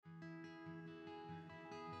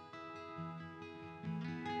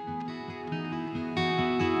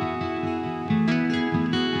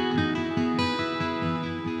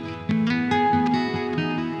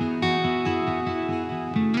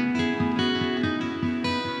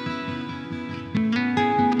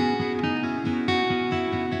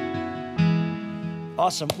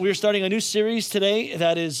Awesome. We're starting a new series today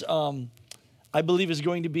that is, I believe, is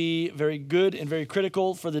going to be very good and very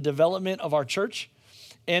critical for the development of our church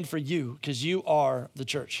and for you, because you are the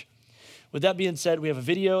church. With that being said, we have a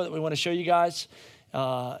video that we want to show you guys.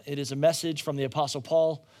 It is a message from the Apostle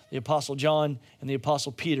Paul, the Apostle John, and the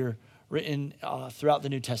Apostle Peter, written throughout the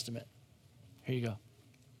New Testament. Here you go.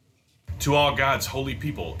 To all God's holy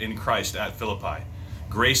people in Christ at Philippi,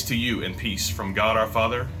 grace to you and peace from God our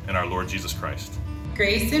Father and our Lord Jesus Christ.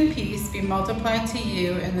 Grace and peace be multiplied to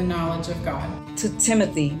you in the knowledge of God. To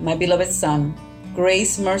Timothy, my beloved son,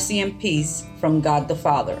 grace, mercy, and peace from God the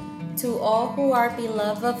Father. To all who are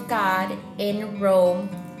beloved of God in Rome,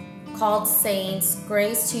 called saints,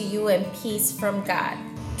 grace to you and peace from God.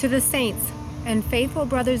 To the saints and faithful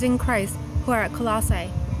brothers in Christ who are at Colossae,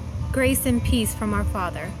 grace and peace from our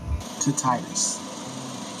Father. To Titus,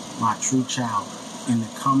 my true child, in the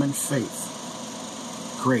common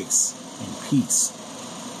faith, grace and peace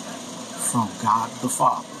from God the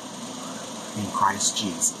Father in Christ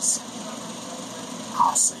Jesus,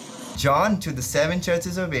 our Savior. John, to the 7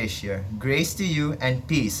 churches of Asia, grace to you and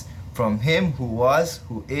peace from him who was,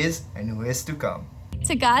 who is, and who is to come.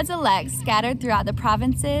 To God's elect scattered throughout the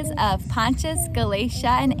provinces of Pontus,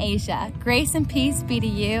 Galatia, and Asia, grace and peace be to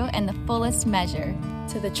you in the fullest measure.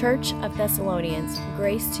 To the church of Thessalonians,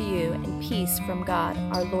 grace to you and peace from God,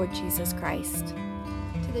 our Lord Jesus Christ.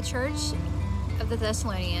 To the church of the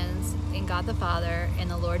Thessalonians, in God the Father and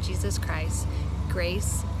the Lord Jesus Christ,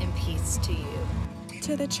 grace and peace to you.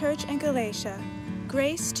 To the church in Galatia,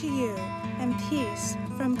 grace to you and peace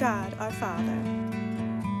from God our Father.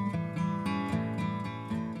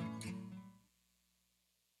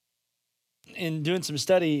 In doing some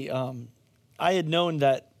study, I had known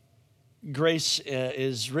that grace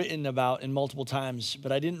is written about in multiple times,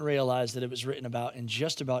 but I didn't realize that it was written about in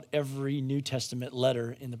just about every New Testament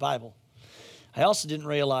letter in the Bible. I also didn't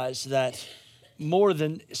realize that more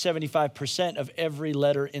than 75% of every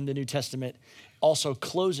letter in the New Testament also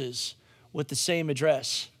closes with the same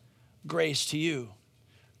address: grace to you,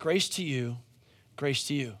 grace to you, grace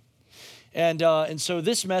to you. And so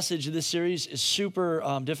this message, this series is super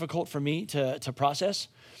difficult for me to process.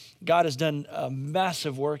 God has done a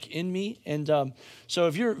massive work in me. And so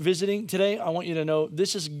if you're visiting today, I want you to know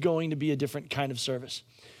this is going to be a different kind of service,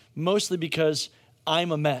 mostly because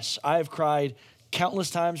I'm a mess. I have cried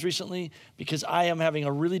countless times recently because I am having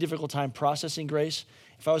a really difficult time processing grace.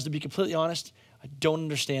 If I was to be completely honest, I don't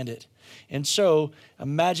understand it. And so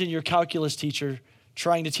imagine your calculus teacher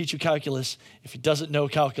trying to teach you calculus if he doesn't know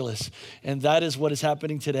calculus. And that is what is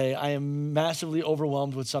happening today. I am massively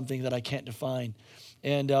overwhelmed with something that I can't define.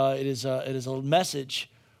 And it is a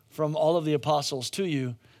message from all of the apostles to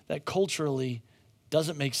you that culturally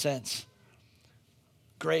doesn't make sense.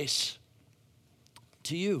 Grace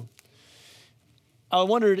to you. I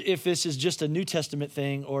wondered if this is just a New Testament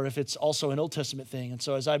thing or if it's also an Old Testament thing. And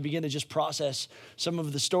so as I begin to just process some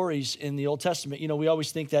of the stories in the Old Testament, we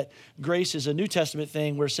always think that grace is a New Testament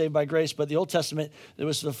thing. We're saved by grace, but the Old Testament, it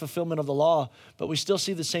was the fulfillment of the law. But we still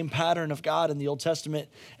see the same pattern of God in the Old Testament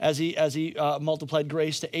as he multiplied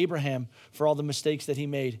grace to Abraham for all the mistakes that he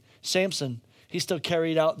made. Samson, he still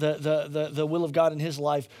carried out the will of God in his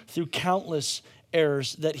life through countless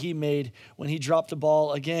errors that he made when he dropped the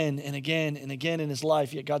ball again and again and again in his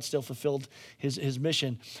life, yet God still fulfilled his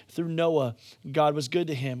mission. Through Noah, God was good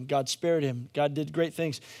to him. God spared him. God did great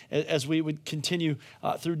things. As we would continue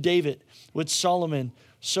through David, with Solomon,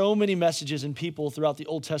 so many messages and people throughout the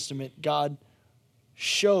Old Testament, God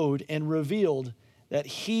showed and revealed that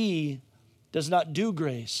he does not do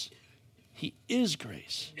grace. He is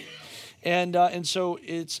grace. And so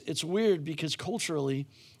it's weird because culturally,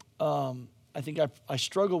 I think I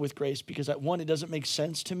struggle with grace because, one, it doesn't make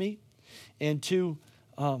sense to me, and two,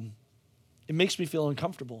 it makes me feel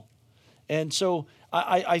uncomfortable. And so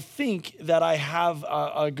I think that I have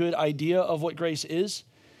a good idea of what grace is,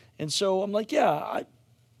 and so I'm like, yeah, I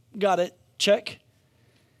got it, check.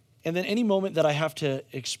 And then any moment that I have to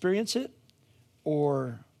experience it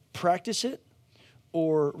or practice it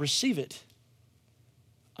or receive it,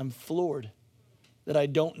 I'm floored that I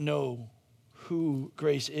don't know who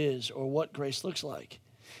grace is or what grace looks like.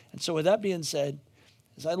 And so with that being said,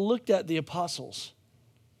 as I looked at the apostles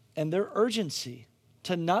and their urgency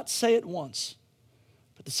to not say it once,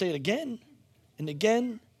 but to say it again and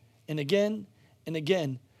again and again and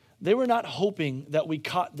again, they were not hoping that we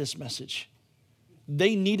caught this message.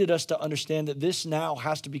 They needed us to understand that this now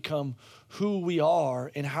has to become who we are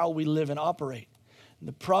and how we live and operate. And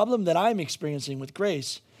the problem that I'm experiencing with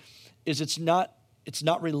grace is it's not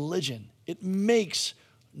religion. It makes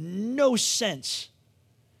no sense.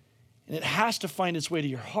 And it has to find its way to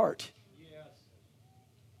your heart.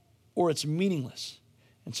 or it's meaningless.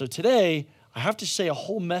 And so today, I have to say a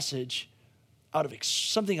whole message out of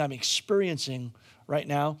something I'm experiencing right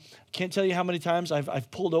now. Can't tell you how many times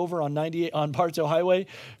I've pulled over on 98 on Bartow Highway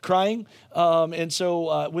crying. And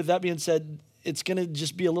so with that being said, it's going to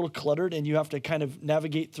just be a little cluttered, and you have to kind of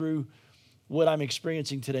navigate through what I'm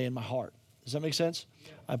experiencing today in my heart. Does that make sense?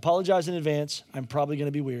 Yeah. I apologize in advance. I'm probably going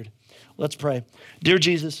to be weird. Let's pray. Dear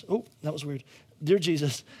Jesus. Oh, that was weird. Dear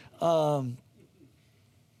Jesus, help.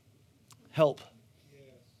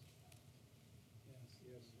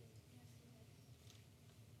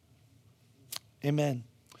 Amen.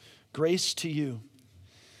 Grace to you.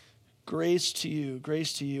 Grace to you.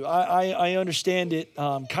 Grace to you. I understand it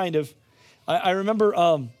kind of. I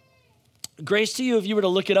remember grace to you, if you were to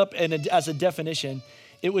look it up as a definition,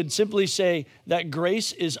 it would simply say that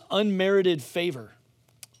grace is unmerited favor.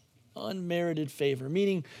 Unmerited favor,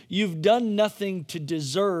 meaning you've done nothing to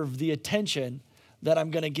deserve the attention that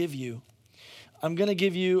I'm going to give you. I'm going to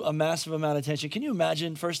give you a massive amount of attention. Can you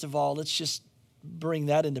imagine, first of all, let's just bring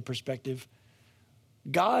that into perspective.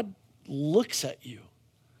 God looks at you.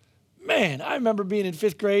 Man, I remember being in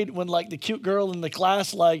 5th grade when like the cute girl in the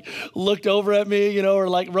class like looked over at me, or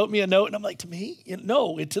like wrote me a note, and I'm like, to me?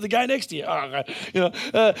 No, to the guy next to you.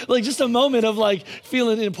 Like just a moment of like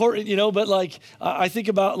feeling important, but like I think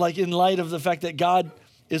about like in light of the fact that God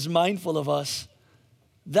is mindful of us,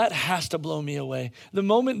 that has to blow me away. The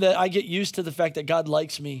moment that I get used to the fact that God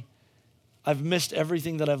likes me, I've missed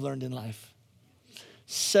everything that I've learned in life.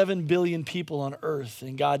 7 billion people on earth,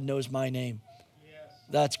 and God knows my name.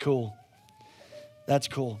 That's cool. That's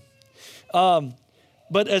cool.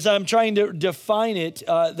 But as I'm trying to define it,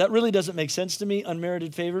 that really doesn't make sense to me,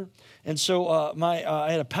 unmerited favor. And so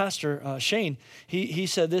I had a pastor, Shane, he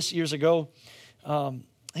said this years ago.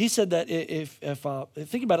 He said that if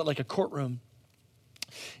think about it like a courtroom,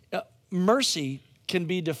 mercy can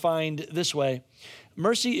be defined this way.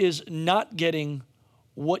 Mercy is not getting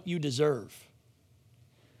what you deserve.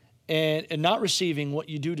 And not receiving what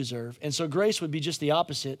you do deserve. And so grace would be just the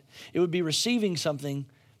opposite. It would be receiving something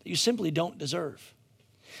that you simply don't deserve.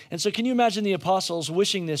 And so can you imagine the apostles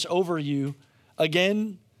wishing this over you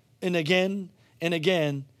again and again and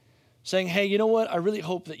again, saying, hey, you know what? I really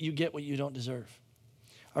hope that you get what you don't deserve.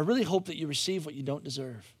 I really hope that you receive what you don't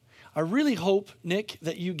deserve. I really hope, Nick,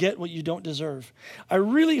 that you get what you don't deserve. I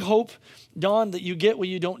really hope, Dawn, that you get what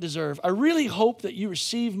you don't deserve. I really hope that you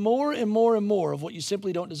receive more and more and more of what you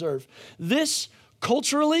simply don't deserve. This,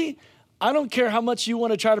 culturally, I don't care how much you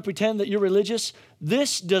want to try to pretend that you're religious,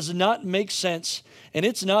 this does not make sense, and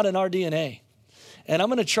it's not in our DNA. And I'm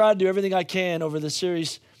going to try to do everything I can over this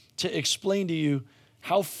series to explain to you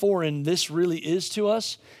how foreign this really is to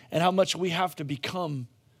us and how much we have to become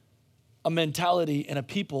a mentality and a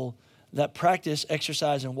people that practice,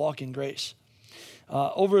 exercise, and walk in grace.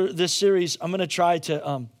 Over this series, I'm going to try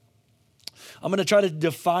to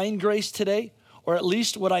define grace today, or at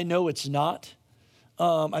least what I know it's not.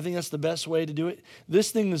 I think that's the best way to do it.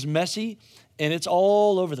 This thing is messy, and it's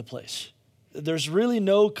all over the place. There's really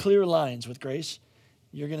no clear lines with grace.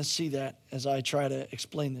 You're going to see that as I try to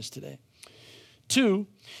explain this today. 2,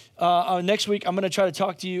 next week, I'm going to try to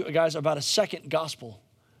talk to you guys about a second gospel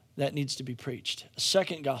that needs to be preached. A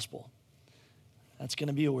second gospel. That's going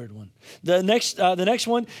to be a weird one. The next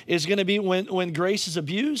one is going to be when grace is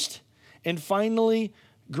abused, and finally,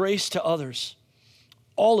 grace to others.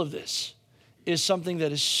 All of this is something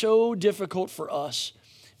that is so difficult for us.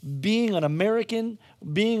 Being an American,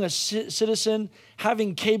 being a citizen,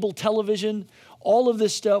 having cable television, all of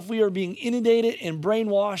this stuff, we are being inundated and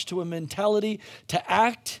brainwashed to a mentality to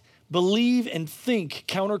act, believe, and think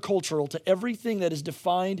countercultural to everything that is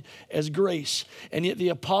defined as grace. And yet the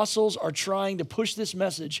apostles are trying to push this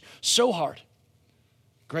message so hard.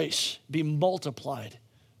 Grace be multiplied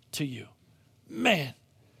to you. Man,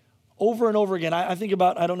 over and over again. I think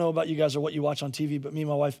about, I don't know about you guys or what you watch on TV, but me and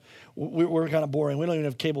my wife, we're kind of boring. We don't even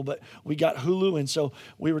have cable, but we got Hulu, and so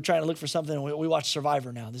we were trying to look for something, and we watch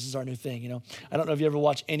Survivor now. This is our new thing, I don't know if you ever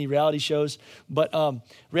watch any reality shows, but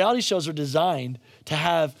reality shows are designed to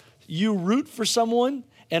have you root for someone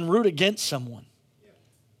and root against someone.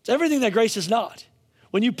 It's everything that grace is not.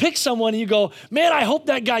 When you pick someone and you go, man, I hope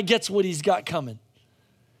that guy gets what he's got coming.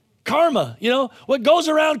 Karma, what goes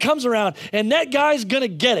around comes around, and that guy's going to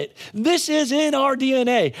get it. This is in our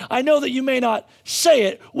DNA. I know that you may not say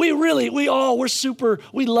it. We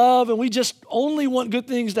love, and we just only want good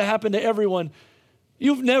things to happen to everyone.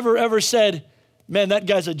 You've never, ever said, man, that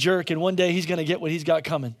guy's a jerk, and one day he's going to get what he's got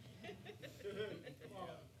coming.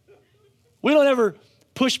 We don't ever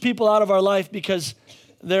push people out of our life because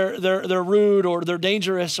they're rude or they're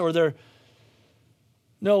dangerous or they're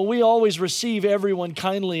No, we always receive everyone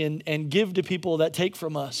kindly and give to people that take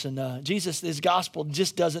from us. And Jesus, his gospel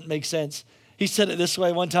just doesn't make sense. He said it this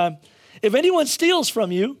way one time. If anyone steals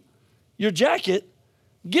from you your jacket,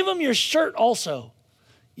 give them your shirt also.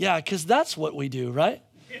 Yeah, because that's what we do, right?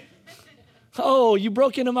 Oh, you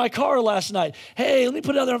broke into my car last night. Hey, let me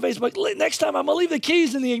put it out there on Facebook. Next time I'm going to leave the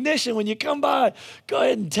keys in the ignition. When you come by, go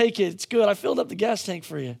ahead and take it. It's good. I filled up the gas tank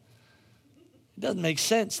for you. It doesn't make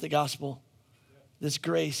sense, the gospel. This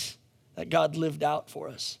grace that God lived out for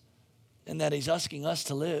us and that he's asking us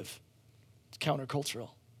to live. It's countercultural.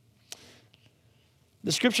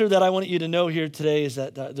 The scripture that I want you to know here today is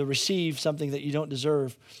that the receive something that you don't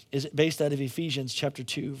deserve is based out of Ephesians chapter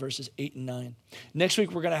 2, verses 8 and 9. Next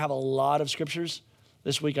week, we're going to have a lot of scriptures.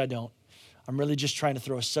 This week, I don't. I'm really just trying to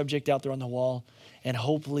throw a subject out there on the wall, and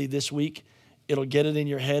hopefully this week, it'll get it in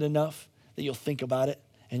your head enough that you'll think about it,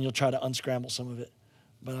 and you'll try to unscramble some of it.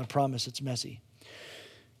 But I promise it's messy.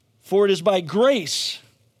 For it is by grace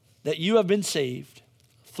that you have been saved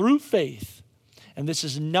through faith, and this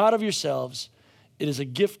is not of yourselves. It is a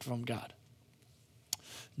gift from God,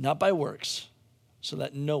 not by works, so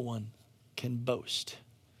that no one can boast.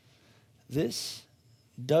 This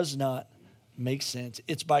does not make sense.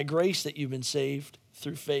 It's by grace that you've been saved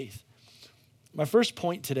through faith. My first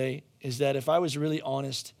point today is that if I was really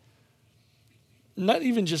honest, not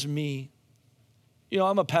even just me,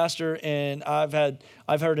 I'm a pastor and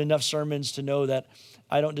I've heard enough sermons to know that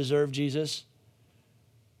I don't deserve Jesus.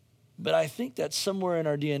 But I think that somewhere in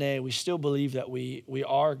our DNA, we still believe that we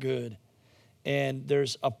are good. And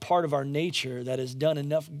there's a part of our nature that has done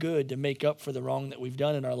enough good to make up for the wrong that we've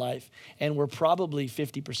done in our life. And we're probably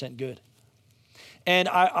 50% good. And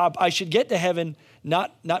I should get to heaven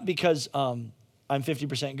not because I'm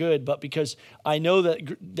 50% good, but because I know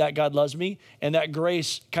that God loves me, and that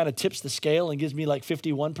grace kind of tips the scale and gives me like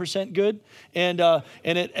 51% good, and the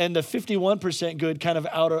 51% good kind of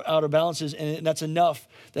outer balances, and that's enough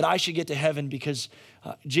that I should get to heaven because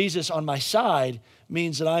Jesus on my side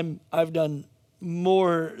means that I've done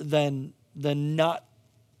more than not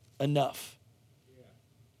enough.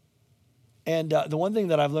 And the one thing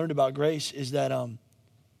that I've learned about grace is that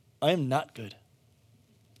I am not good.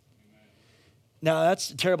 Now, that's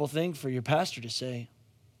a terrible thing for your pastor to say.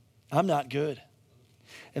 I'm not good.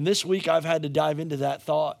 And this week, I've had to dive into that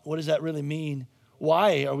thought. What does that really mean?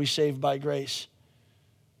 Why are we saved by grace?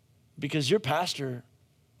 Because your pastor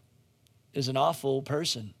is an awful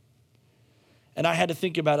person. And I had to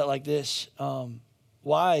think about it like this.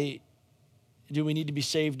 Why do we need to be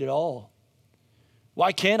saved at all?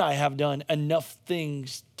 Why can't I have done enough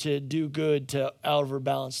things to do good to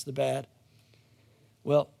overbalance the bad?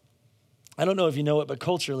 Well, I don't know if you know it, but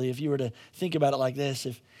culturally, if you were to think about it like this,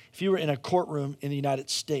 if you were in a courtroom in the United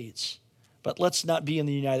States, but let's not be in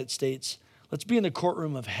the United States, let's be in the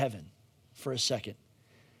courtroom of heaven for a second.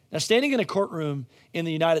 Now, standing in a courtroom in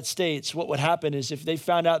the United States, what would happen is if they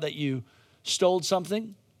found out that you stole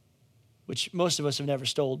something, which most of us have never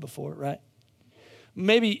stole before, right?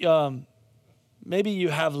 Maybe you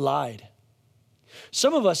have lied.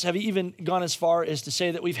 Some of us have even gone as far as to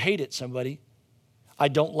say that we've hated somebody. I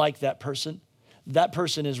don't like that person. That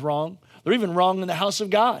person is wrong. They're even wrong in the house of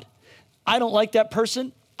God. I don't like that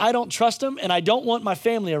person. I don't trust him, and I don't want my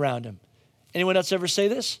family around him. Anyone else ever say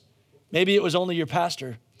this? Maybe it was only your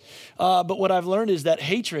pastor. But what I've learned is that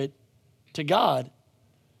hatred to God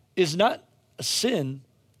is not a sin.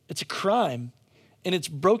 It's a crime, and it's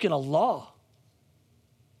broken a law.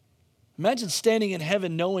 Imagine standing in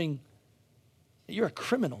heaven knowing that you're a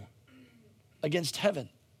criminal against heaven.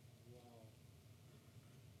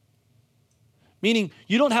 Meaning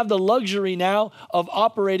you don't have the luxury now of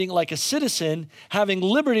operating like a citizen, having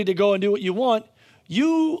liberty to go and do what you want.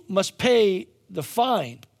 You must pay the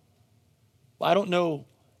fine. Well, I don't know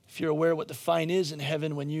if you're aware what the fine is in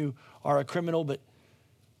heaven when you are a criminal, but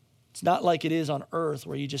it's not like it is on earth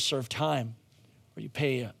where you just serve time, where you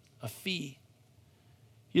pay a fee.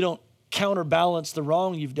 You don't counterbalance the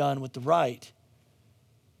wrong you've done with the right.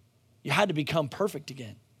 You had to become perfect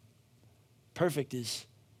again. Perfect is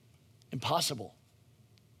impossible.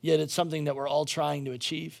 Yet it's something that we're all trying to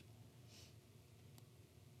achieve.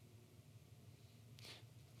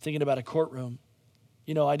 Thinking about a courtroom,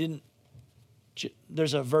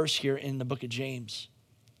 there's a verse here in the book of James.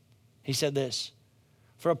 He said this,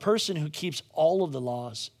 for a person who keeps all of the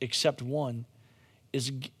laws except one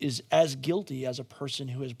is as guilty as a person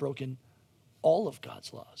who has broken all of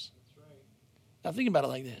God's laws. That's right. Now think about it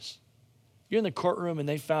like this. You're in the courtroom and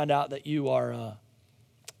they found out that you've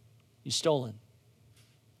stolen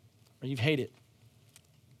or you've hated.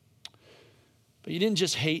 But you didn't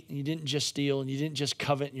just hate and you didn't just steal and you didn't just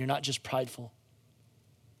covet and you're not just prideful.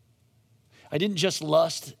 I didn't just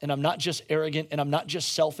lust, and I'm not just arrogant, and I'm not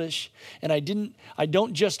just selfish, and I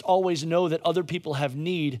don't just always know that other people have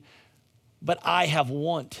need, but I have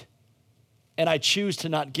want, and I choose to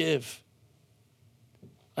not give.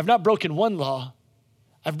 I've not broken one law.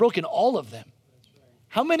 I've broken all of them.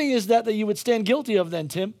 How many is that you would stand guilty of then,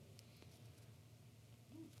 Tim?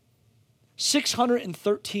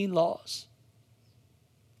 613 laws.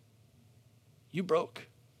 You broke.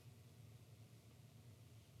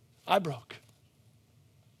 I broke.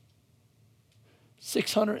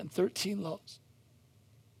 613 laws.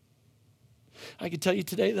 I can tell you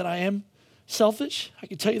today that I am selfish. I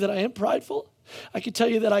can tell you that I am prideful. I can tell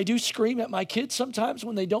you that I do scream at my kids sometimes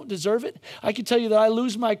when they don't deserve it. I can tell you that I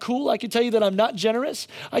lose my cool. I can tell you that I'm not generous.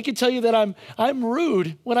 I can tell you that I'm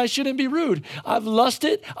rude when I shouldn't be rude. I've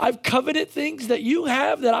lusted. I've coveted things that you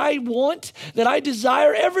have, that I want, that I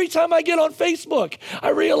desire. Every time I get on Facebook,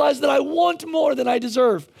 I realize that I want more than I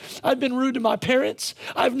deserve. I've been rude to my parents.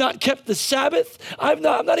 I've not kept the Sabbath. I'm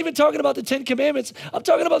not even talking about the 10 Commandments. I'm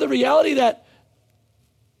talking about the reality that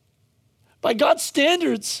by God's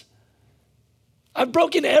standards, I've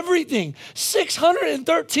broken everything.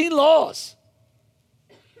 613 laws.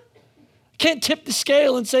 Can't tip the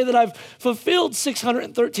scale and say that I've fulfilled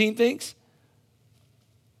 613 things.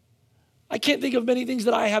 I can't think of many things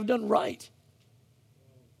that I have done right.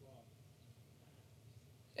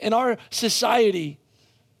 In our society,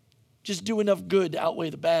 just do enough good to outweigh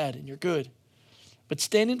the bad and you're good. But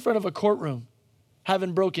stand in front of a courtroom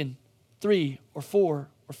having broken 3 or 4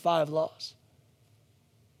 or 5 laws.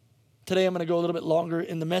 Today I'm going to go a little bit longer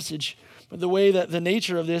in the message, but the way that the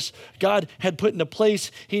nature of this God had put into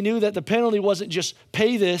place, he knew that the penalty wasn't just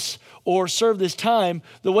pay this or serve this time.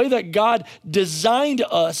 The way that God designed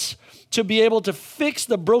us to be able to fix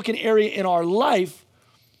the broken area in our life,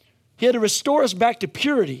 he had to restore us back to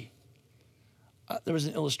purity. There was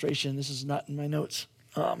an illustration. This is not in my notes.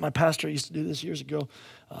 My pastor used to do this years ago.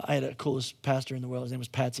 I had a coolest pastor in the world. His name was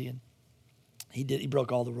Patsy, and he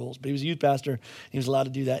broke all the rules, but he was a youth pastor. He was allowed to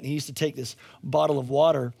do that. And he used to take this bottle of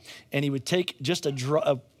water, and he would take just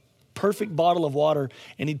a perfect bottle of water,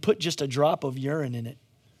 and he'd put just a drop of urine in it.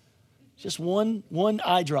 Just one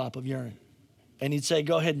eye drop of urine. And he'd say,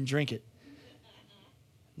 go ahead and drink it.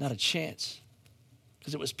 Not a chance,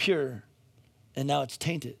 because it was pure, and now it's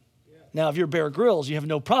tainted. Now, if you're Bear Grylls, you have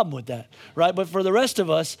no problem with that, right? But for the rest of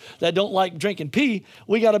us that don't like drinking pee,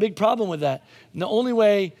 we got a big problem with that. And the only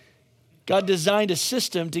way God designed a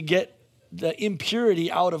system to get the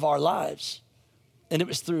impurity out of our lives, and it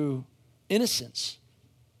was through innocence.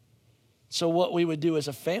 So what we would do as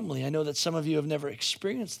a family, I know that some of you have never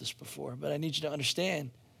experienced this before, but I need you to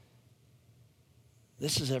understand,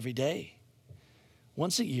 this is every day.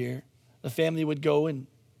 Once a year, the family would go and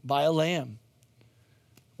buy a lamb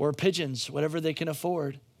or pigeons, whatever they can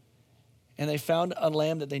afford, and they found a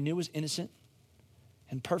lamb that they knew was innocent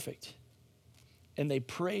and perfect. And they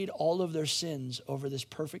prayed all of their sins over this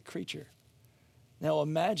perfect creature. Now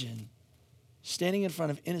imagine standing in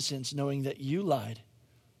front of innocence knowing that you lied,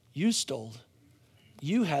 you stole,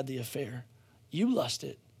 you had the affair, you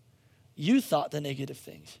lusted, you thought the negative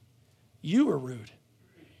things, you were rude,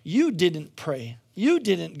 you didn't pray, you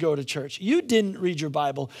didn't go to church, you didn't read your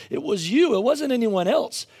Bible. It was you, it wasn't anyone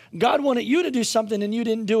else. God wanted you to do something and you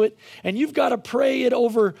didn't do it, and you've got to pray it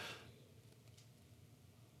over.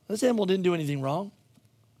 This animal didn't do anything wrong.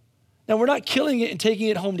 Now, we're not killing it and taking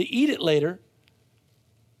it home to eat it later.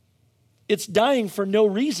 It's dying for no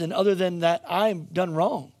reason other than that I'm done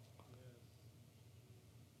wrong.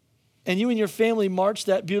 And you and your family march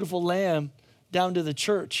that beautiful lamb down to the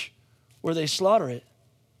church where they slaughter it.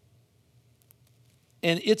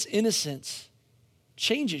 And its innocence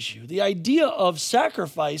changes you. The idea of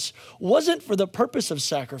sacrifice wasn't for the purpose of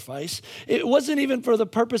sacrifice. It wasn't even for the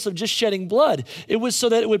purpose of just shedding blood. It was so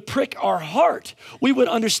that it would prick our heart. We would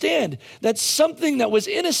understand that something that was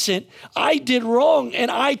innocent, I did wrong, and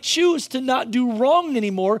I choose to not do wrong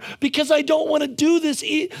anymore because I don't want to do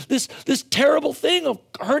this terrible thing of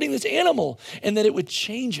hurting this animal, and that it would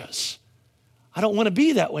change us. I don't want to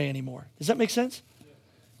be that way anymore. Does that make sense?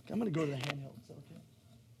 I'm going to go to the handheld.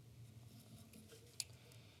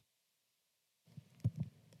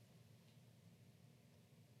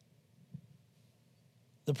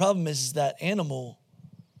 The problem is that animal,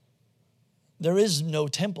 there is no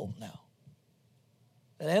temple now.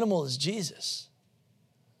 That animal is Jesus.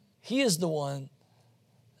 He is the one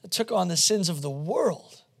that took on the sins of the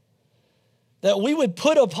world. that we would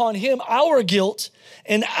put upon him our guilt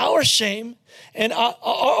and our shame and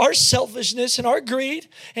our selfishness and our greed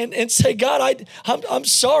and say, God, I'm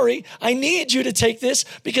sorry. I need you to take this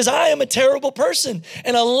because I am a terrible person,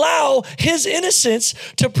 and allow his innocence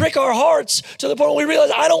to prick our hearts to the point where we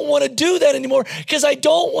realize I don't want to do that anymore because I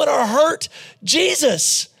don't want to hurt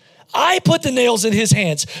Jesus. I put the nails in his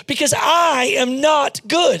hands because I am not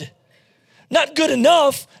good. Not good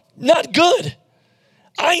enough, not good.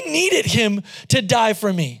 I needed him to die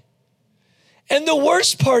for me. And the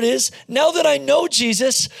worst part is, now that I know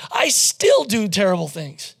Jesus, I still do terrible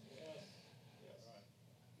things.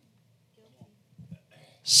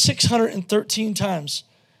 613 times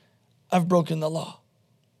I've broken the law.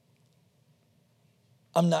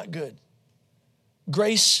 I'm not good.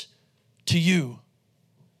 Grace to you.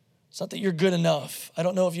 It's not that you're good enough. I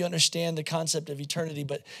don't know if you understand the concept of eternity,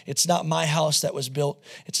 but it's not my house that was built.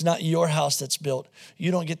 It's not your house that's built. You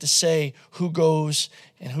don't get to say who goes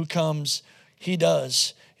and who comes. He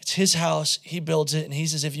does. It's his house. He builds it. And he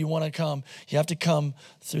says, if you want to come, you have to come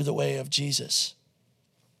through the way of Jesus.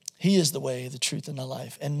 He is the way, the truth, and the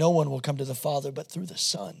life. And no one will come to the Father but through the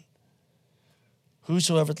Son.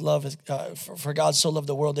 Whosoever loveth, for God so loved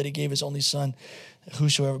the world that he gave his only Son, that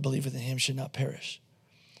whosoever believeth in him should not perish.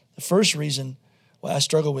 The first reason why I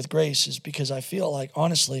struggle with grace is because I feel like,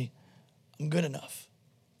 honestly, I'm good enough.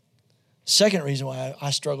 Second reason why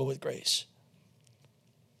I struggle with grace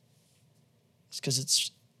is because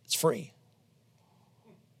it's free.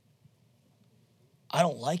 I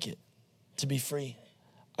don't like it to be free.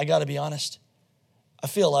 I got to be honest. I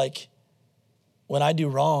feel like when I do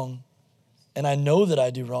wrong, and I know that I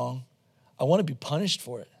do wrong, I want to be punished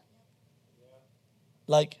for it.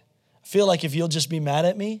 Like, I feel like if you'll just be mad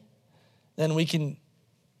at me, then we can,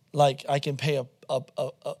 like, I can pay a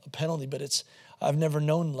penalty, but I've never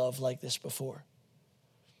known love like this before.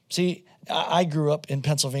 See, I grew up in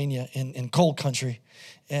Pennsylvania, in cold country,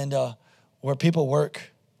 and where people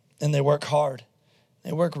work, and they work hard.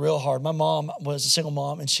 They work real hard. My mom was a single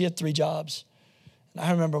mom, and she had 3 jobs. And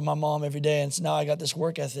I remember my mom every day, and so now I got this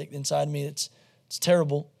work ethic inside me. It's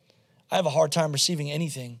terrible. I have a hard time receiving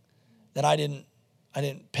anything that I didn't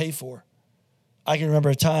pay for. I can remember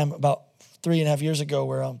a time about 3.5 years ago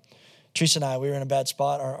where Teresa and I, we were in a bad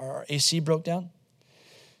spot. Our AC broke down.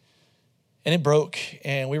 And it broke,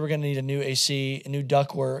 and we were going to need a new AC, a new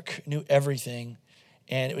ductwork, new everything.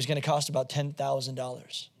 And it was going to cost about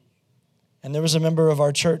 $10,000. And there was a member of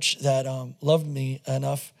our church that loved me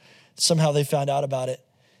enough. Somehow they found out about it,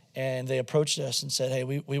 and they approached us and said, hey,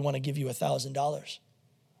 we want to give you $1,000.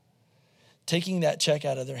 Taking that check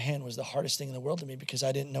out of their hand was the hardest thing in the world to me because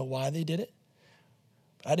I didn't know why they did it.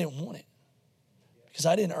 But I didn't want it because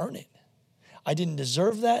I didn't earn it. I didn't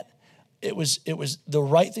deserve that. It was the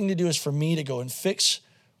right thing to do is for me to go and fix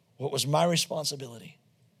what was my responsibility.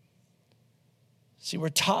 See, we're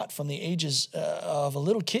taught from the ages of a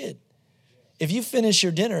little kid. If you finish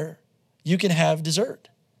your dinner, you can have dessert.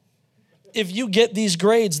 If you get these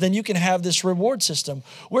grades, then you can have this reward system.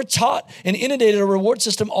 We're taught and inundated a reward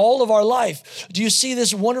system all of our life. Do you see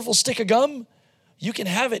this wonderful stick of gum? You can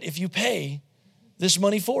have it if you pay this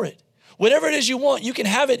money for it. Whatever it is you want, you can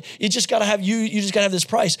have it. You just got to have this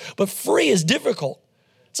price. But free is difficult.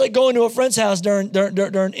 It's like going to a friend's house during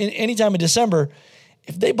any time of December.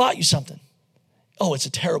 If they bought you something, oh, it's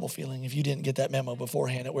a terrible feeling if you didn't get that memo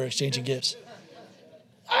beforehand that we're exchanging gifts.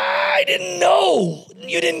 I didn't know.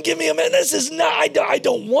 You didn't give me a memo. This is not, I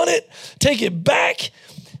don't want it. Take it back.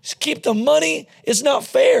 Just keep the money. It's not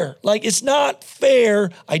fair. Like, it's not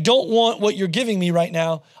fair. I don't want what you're giving me right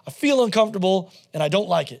now. I feel uncomfortable and I don't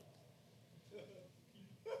like it.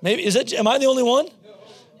 Maybe, am I the only one?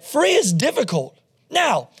 Free is difficult.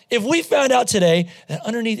 Now, if we found out today that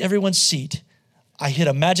underneath everyone's seat, I hit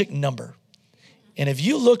a magic number. And if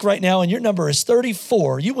you look right now and your number is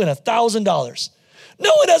 34, you win $1,000.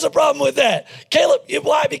 No one has a problem with that. Caleb,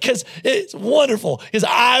 why? Because it's wonderful. Because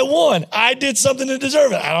I won. I did something to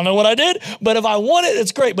deserve it. I don't know what I did, but if I won it,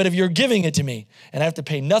 it's great. But if you're giving it to me and I have to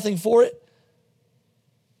pay nothing for it,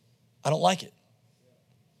 I don't like it.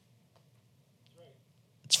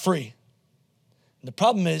 It's free. And the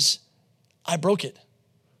problem is I broke it.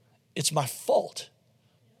 It's my fault.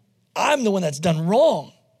 I'm the one that's done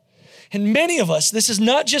wrong. And many of us, this is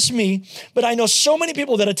not just me, but I know so many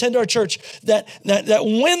people that attend our church that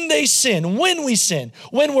when they sin, when we sin,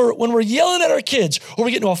 when we're yelling at our kids, or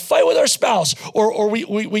we get into a fight with our spouse, or we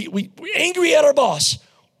angry at our boss,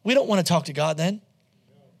 we don't want to talk to God then.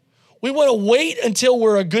 We want to wait until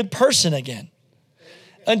we're a good person again,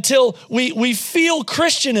 until we feel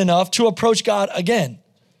Christian enough to approach God again.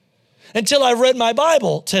 until I read my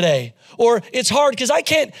Bible today. Or it's hard because I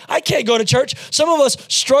can't go to church. Some of us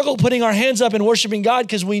struggle putting our hands up and worshiping God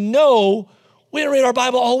because we know we didn't read our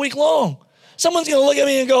Bible all week long. Someone's going to look at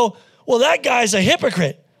me and go, well, that guy's a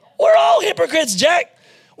hypocrite. We're all hypocrites, Jack.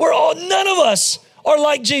 None of us are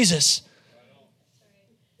like Jesus.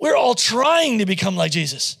 We're all trying to become like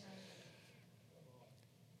Jesus.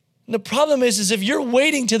 And the problem is if you're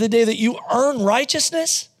waiting to the day that you earn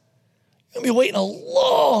righteousness, you'll be waiting a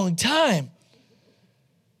long time.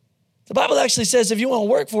 The Bible actually says if you want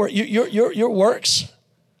to work for it, your works,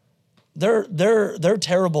 they're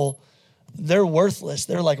terrible. They're worthless.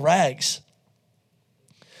 They're like rags.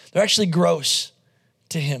 They're actually gross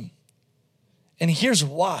to him. And here's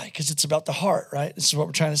why, because it's about the heart, right? This is what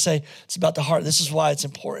we're trying to say. It's about the heart. This is why it's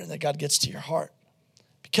important that God gets to your heart.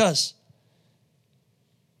 Because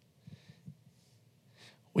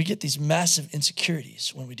we get these massive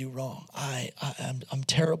insecurities when we do wrong. I'm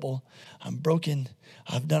terrible. I'm broken.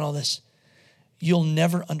 I've done all this. You'll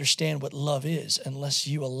never understand what love is unless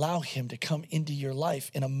you allow him to come into your life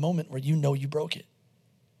in a moment where you know you broke it.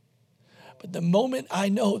 But the moment I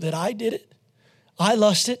know that I did it, I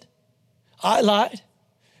lusted, I lied,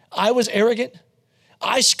 I was arrogant,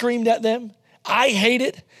 I screamed at them, I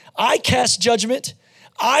hated, I cast judgment,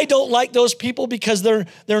 I don't like those people because they're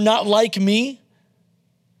not like me.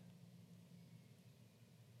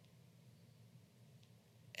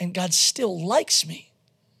 And God still likes me.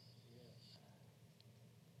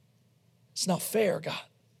 It's not fair, God.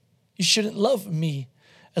 You shouldn't love me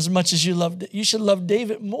as much as you should love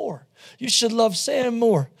David more. You should love Sam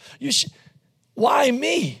more. Why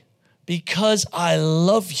me? Because I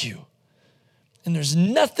love you. And there's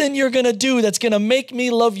nothing you're going to do that's going to make me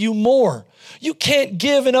love you more. You can't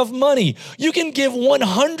give enough money. You can give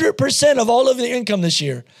 100% of all of the income this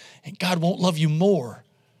year, and God won't love you more.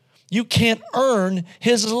 You can't earn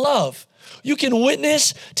his love. You can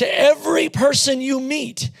witness to every person you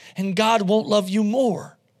meet, and God won't love you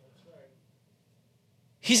more.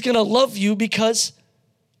 He's going to love you because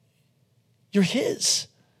you're his.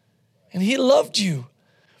 And he loved you.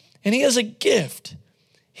 And he has a gift.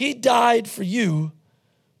 He died for you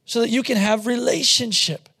so that you can have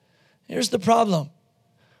relationship. Here's the problem.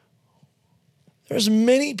 There's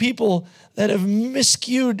many people that have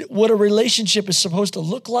miscued what a relationship is supposed to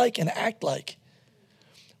look like and act like.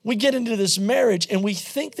 We get into this marriage and we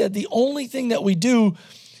think that the only thing that we do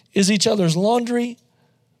is each other's laundry,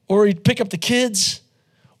 or we pick up the kids,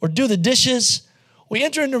 or do the dishes. We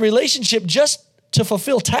enter into a relationship just to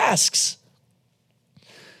fulfill tasks.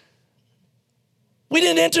 We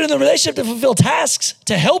didn't enter in the relationship to fulfill tasks,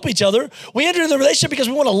 to help each other. We entered in the relationship because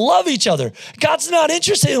we want to love each other. God's not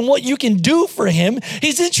interested in what you can do for him.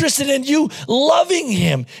 He's interested in you loving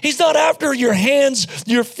him. He's not after your hands,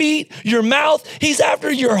 your feet, your mouth. He's after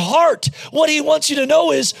your heart. What he wants you to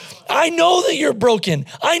know is, I know that you're broken.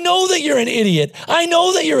 I know that you're an idiot. I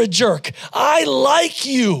know that you're a jerk. I like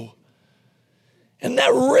you. And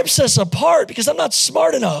that rips us apart because I'm not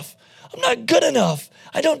smart enough. I'm not good enough.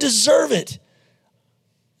 I don't deserve it.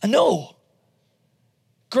 I know.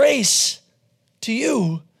 Grace to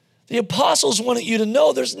you. The apostles wanted you to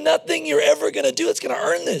know there's nothing you're ever going to do that's going to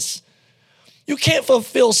earn this. You can't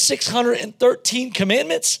fulfill 613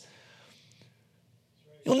 commandments.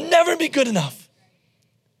 You'll never be good enough.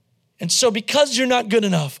 And so because you're not good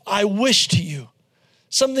enough, I wish to you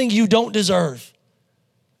something you don't deserve.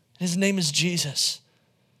 His name is Jesus.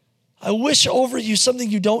 I wish over you something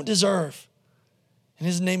you don't deserve. And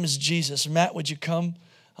his name is Jesus. Matt, would you come?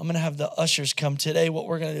 I'm going to have the ushers come today. What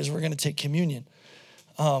we're going to do is we're going to take communion.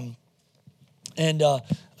 If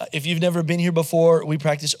you've never been here before, we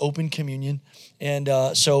practice open communion.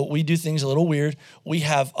 And so we do things a little weird. We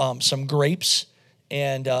have some grapes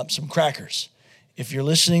and some crackers. If you're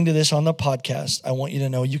listening to this on the podcast, I want you to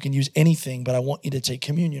know you can use anything, but I want you to take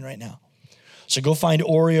communion right now. So go find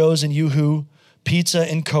Oreos and Yoo-Hoo, pizza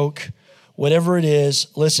and Coke, whatever it is.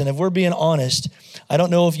 Listen, if we're being honest, I don't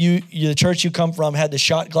know if the church you come from had the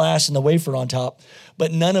shot glass and the wafer on top,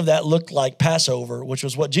 but none of that looked like Passover, which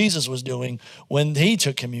was what Jesus was doing when he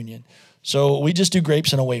took communion. So we just do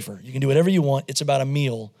grapes and a wafer. You can do whatever you want. It's about a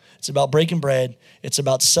meal. It's about breaking bread. It's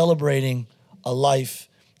about celebrating a life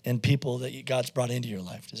and people that God's brought into your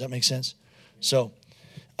life. Does that make sense? So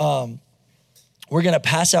we're going to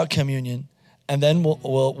pass out communion. And then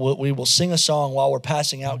we will sing a song while we're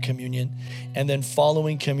passing out communion. And then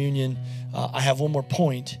following communion, I have one more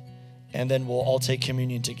point, and then we'll all take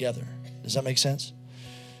communion together. Does that make sense?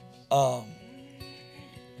 All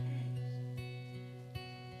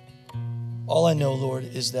I know, Lord,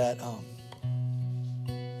 is that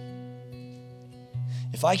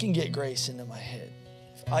if I can get grace into my head,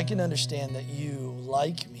 if I can understand that you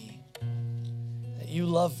like me, that you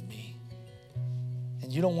love me,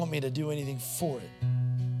 and you don't want me to do anything for it.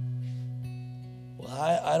 Well,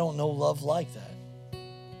 I don't know love like that.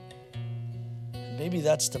 Maybe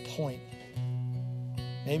that's the point.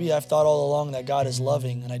 Maybe I've thought all along that God is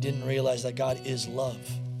loving, and I didn't realize that God is love.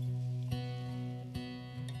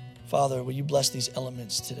 Father, will you bless these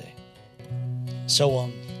elements today? So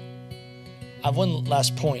I have one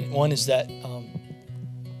last point. One is that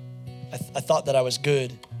I thought that I was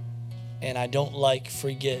good, and I don't like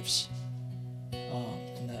free gifts.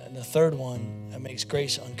 And the third one that makes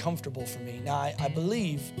grace uncomfortable for me. Now, I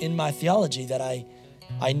believe in my theology that I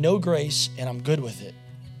know grace and I'm good with it,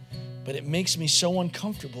 but it makes me so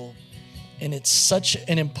uncomfortable, and it's such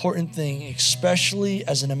an important thing, especially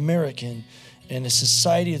as an American in a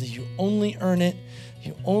society that you only earn it,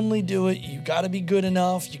 you only do it, you got to be good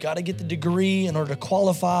enough, you got to get the degree in order to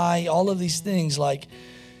qualify, all of these things. Like,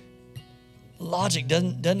 logic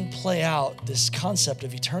doesn't play out this concept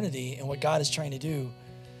of eternity and what God is trying to do.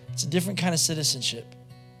 It's a different kind of citizenship.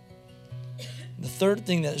 The third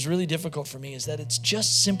thing that is really difficult for me is that it's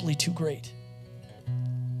just simply too great.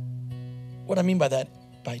 What I mean by that,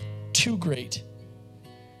 by too great,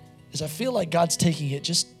 is I feel like God's taking it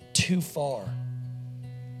just too far.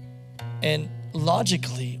 And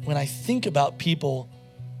logically, when I think about people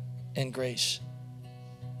and grace,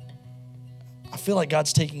 I feel like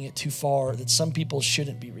God's taking it too far, that some people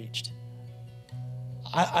shouldn't be reached.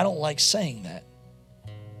 I don't like saying that,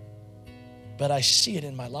 but I see it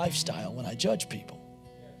in my lifestyle when I judge people.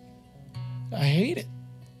 I hate it.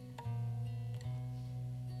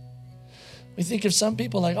 We think of some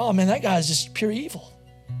people like, oh man, that guy's just pure evil.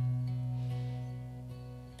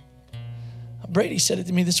 Brady said it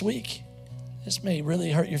to me this week. This may really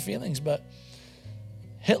hurt your feelings, but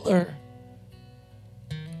Hitler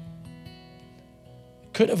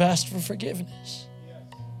could have asked for forgiveness.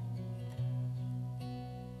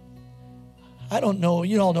 I don't know.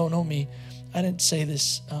 You all don't know me. I didn't say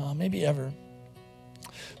this maybe ever.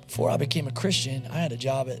 Before I became a Christian, I had a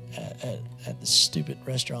job at this stupid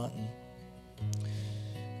restaurant, and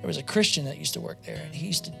there was a Christian that used to work there, and he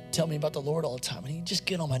used to tell me about the Lord all the time, and he'd just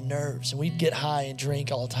get on my nerves, and we'd get high and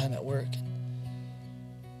drink all the time at work.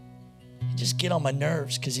 He'd just get on my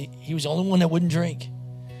nerves because he was the only one that wouldn't drink.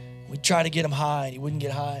 We'd try to get him high, and he wouldn't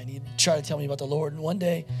get high, and he'd try to tell me about the Lord. And one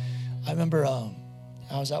day, I remember I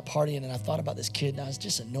was out partying, and I thought about this kid, and I was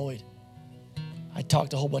just annoyed. I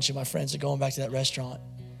talked to a whole bunch of my friends going back to that restaurant,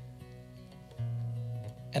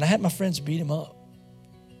 and I had my friends beat him up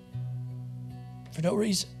for no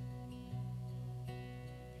reason.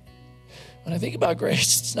 When I think about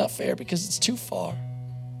grace, it's not fair because it's too far.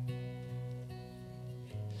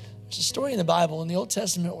 There's a story in the Bible, in the Old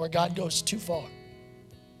Testament, where God goes too far.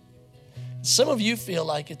 Some of you feel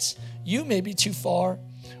like it's you may be too far,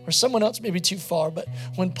 or someone else may be too far, but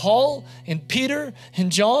when Paul and Peter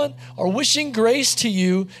and John are wishing grace to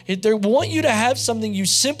you, they want you to have something you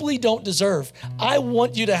simply don't deserve. I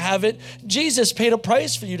want you to have it. Jesus paid a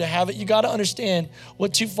price for you to have it. You got to understand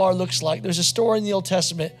what too far looks like. There's a story in the Old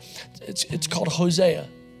Testament. It's called Hosea.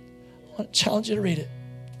 I want to challenge you to read it.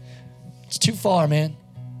 It's too far, man.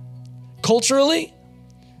 Culturally,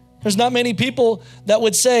 there's not many people that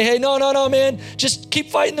would say, hey, no, man, just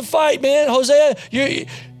keep fighting the fight, man. Hosea,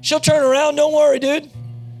 she'll turn around. Don't worry, dude.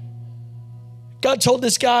 God told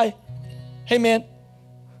this guy, hey, man,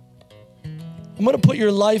 I'm going to put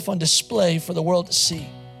your life on display for the world to see.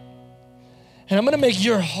 And I'm going to make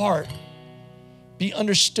your heart be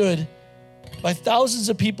understood by thousands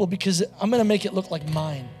of people because I'm going to make it look like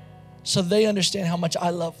mine so they understand how much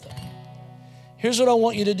I love them. Here's what I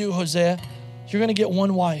want you to do, Hosea. You're going to get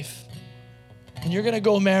one wife, and you're going to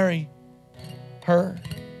go marry her.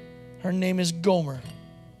 Her name is Gomer.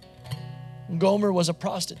 Gomer was a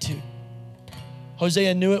prostitute.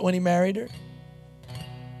 Hosea knew it when he married her.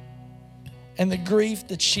 And the grief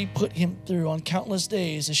that she put him through on countless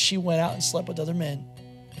days as she went out and slept with other men,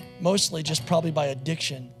 mostly just probably by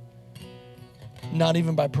addiction, not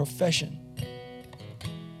even by profession.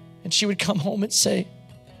 And she would come home and say,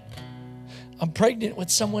 I'm pregnant with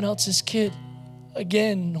someone else's kid.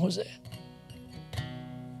 Again, Hosea.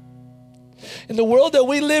 In the world that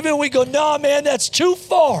we live in, we go, nah, man, that's too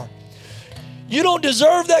far. You don't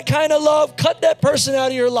deserve that kind of love. Cut that person out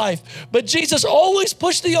of your life. But Jesus always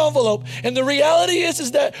pushed the envelope. And the reality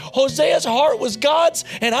is that Hosea's heart was God's,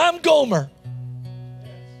 and I'm Gomer.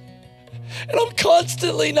 And I'm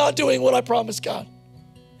constantly not doing what I promised God.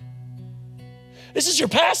 This is your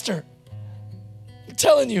pastor. I'm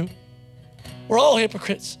telling you, we're all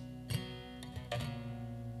hypocrites.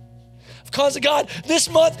 Because of God, this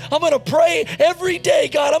month, I'm going to pray every day.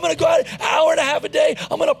 God, I'm going to go out an hour and a half a day.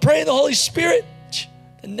 I'm going to pray in the Holy Spirit.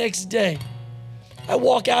 The next day, I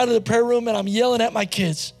walk out of the prayer room and I'm yelling at my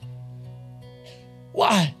kids.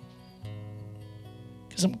 Why?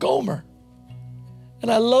 Because I'm Gomer. And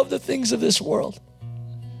I love the things of this world.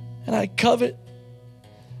 And I covet.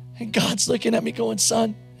 And God's looking at me going,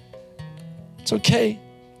 son, it's okay.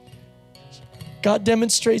 God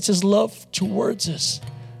demonstrates his love towards us,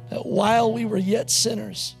 that while we were yet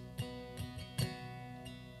sinners,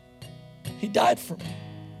 he died for me.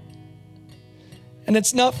 And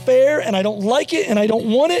it's not fair, and I don't like it, and I don't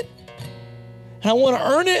want it, and I want to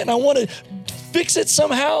earn it, and I want to fix it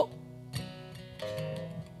somehow.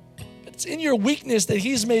 It's in your weakness that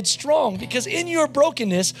he's made strong, because in your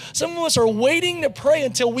brokenness, some of us are waiting to pray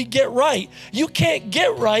until we get right. You can't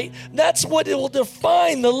get right. That's what it will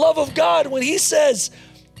define the love of God when he says,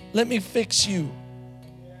 let me fix you.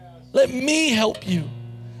 Let me help you.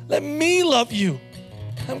 Let me love you.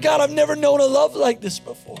 God, I've never known a love like this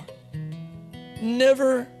before.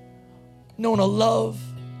 Never known a love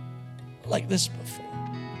like this before.